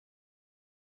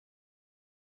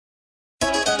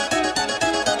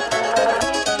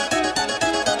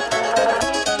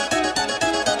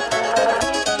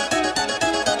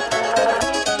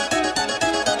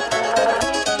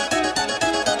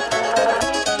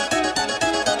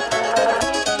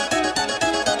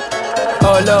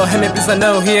Oh Lord, hear me, please, I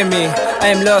know, hear me. I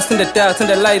am lost in the dark, turn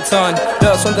the lights on.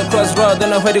 Lost on the crossroad,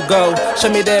 don't know where to go. Show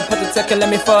me the path to take and let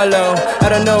me follow. I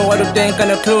don't know what to think, got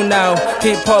no clue now.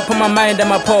 Hip hop on my mind and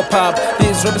my pop up.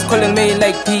 These rappers calling me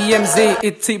like DMZ.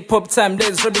 It's hip hop time,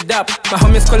 let's rub it up. My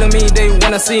homies calling me, they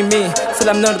wanna see me. Still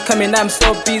I'm not coming, I'm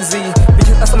so busy.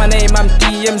 Bitches ask my name, I'm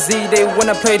DMZ. They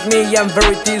wanna play with me, I'm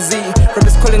very dizzy.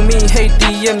 Rappers calling me, hey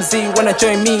DMZ. Wanna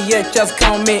join me, yeah, just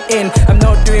count me in. I'm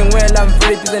not doing well, I'm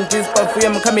very busy and this, but free,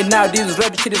 I'm coming now. This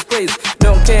rap shit is crazy.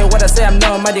 Don't care what I say, I'm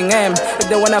not minding them. If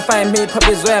they wanna find me,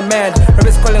 probably is where I'm at.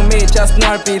 Rappers calling me, just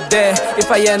not be there. If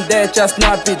I ain't there, just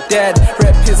not be dead.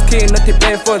 Rap is king, not to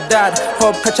pay for that.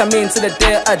 Hope catch me till the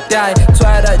day I die.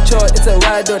 Try that choice, it's a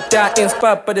ride or die.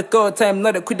 Inspired by the go time,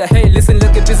 not a quitter. Hey, listen,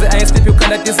 look at busy, I ain't sleep, you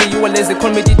cannot dizzy. You a lazy, call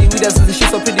me Diddy with us, she's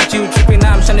so pretty, you tripping.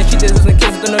 Now I'm shining, she does in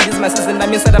case you don't know this my season. I'm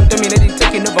inside, I'm dominating,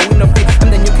 taking over, we no free. I'm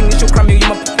the new king, you should cry me, you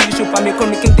my people, you should find me, call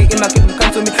me king, in my kingdom,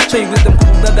 come to me. Show you wisdom,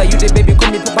 cool, gaga, you the baby,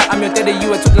 call me papa, I'm your daddy,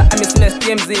 you a took like I'm your SNES,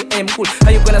 DMZ, I'm cool.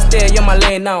 How you gonna stay, you're my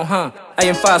lane now, huh? I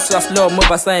am fast, so I slow,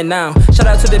 move aside now. Shout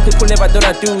out to the people, never thought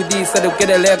I'd do this. So to get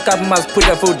a leg up, must put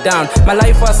your foot down. My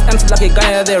life was empty like a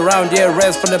guy out there around. Yeah,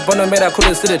 rest from the bottom, made I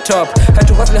couldn't see the top. Had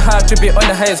to hustle hard to be on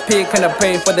the highest peak. And I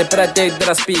pray for the better day that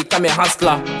I speak. I'm a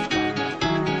hustler.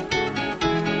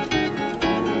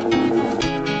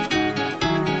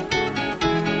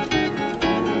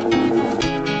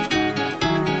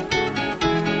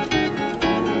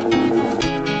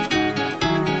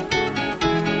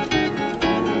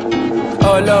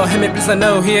 Oh Lord, hear me, please, I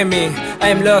know, hear me. I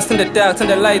am lost in the dark, turn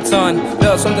the lights on.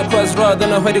 Lost on the crossroad,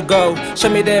 don't know where to go. Show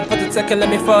me the path to take and let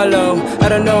me follow. I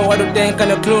don't know what to think, got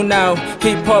no clue now.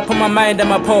 Hip hop on my mind and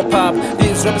my pop up.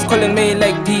 These rappers calling me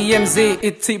like DMZ.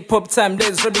 It's hip hop time,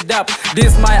 let's rub it up.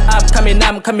 This my up,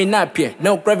 I'm coming up, yeah.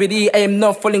 No gravity, I am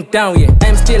not falling down, yeah. I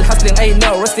am still hustling, I ain't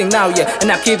no resting now, yeah.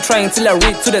 And I keep trying till I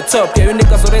reach to the top, yeah. You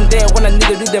niggas weren't there when I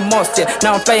needed to do the most, yeah.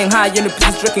 Now I'm flying high and the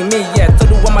pieces tricking me, yeah. Told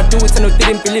you what I do it and you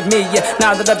didn't believe me, yeah.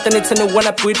 Now that I've done it and you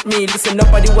wanna with me. Listen,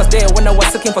 nobody was there when I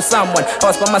was looking for someone. I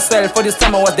was by myself, for this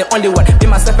time I was the only one. Be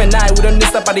myself and I, we don't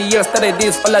need somebody else. Started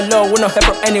this all alone, we don't help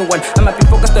from anyone. I'm happy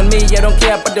focused on me, I don't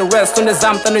care about the rest. On the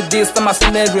I'm done with this, I'm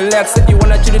asleep, relax. If you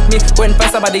wanna chill with me, go and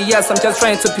find somebody else. I'm just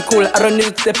trying to be cool, I don't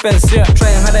need depends, yeah.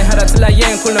 Trying harder till I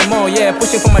ain't cool no more, yeah.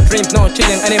 Pushing for my dreams, no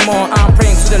chilling anymore. I'm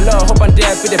praying to the Lord, hope I'm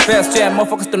there, be the best, yeah. More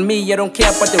focused on me, I don't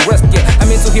care about the rest, yeah. I'm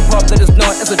into hip hop, that is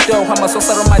known as a dope. I'm a source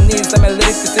on my knees, I'm a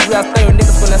lyric to serious. Play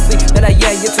niggas wanna see that I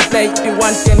yeah, yet to play. If you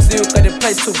want games, you got the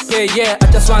price to pay, yeah. I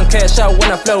just want cash out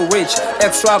when I flow rich.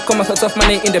 Extra come lots of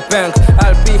money in the bank.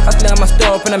 I'll be hustling, I'ma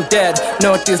stop when I'm dead.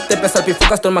 Notice the best, I'll be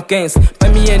focused on my gains. Buy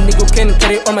me a nigga can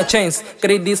carry all my chains.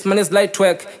 Carry this money's light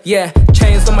work, yeah.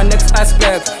 Chains on my next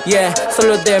aspect, yeah.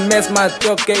 Solo the mess my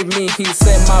dog gave me. He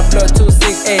said my flow too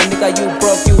sick, hey nigga, you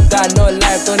broke, you got no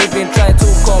life. Don't even try to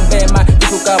compare my.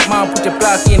 If you got mine, put your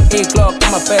plug in, A-clock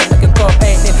on my bed like a cop,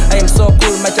 ain't it? I am so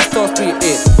cool, my just talk to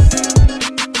it.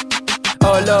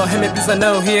 Oh Lord, hear me, please, I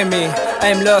know, hear me. I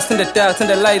am lost in the dark, turn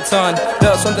the lights on.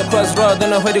 Lost on the crossroad,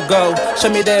 don't know where to go. Show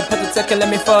me the path to take and let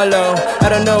me follow. I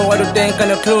don't know what to think, got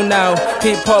no clue now.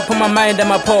 Hip hop on my mind and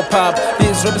my pop up.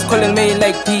 These rappers calling me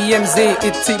like DMZ.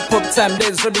 It's hip hop time,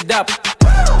 let's rub it up.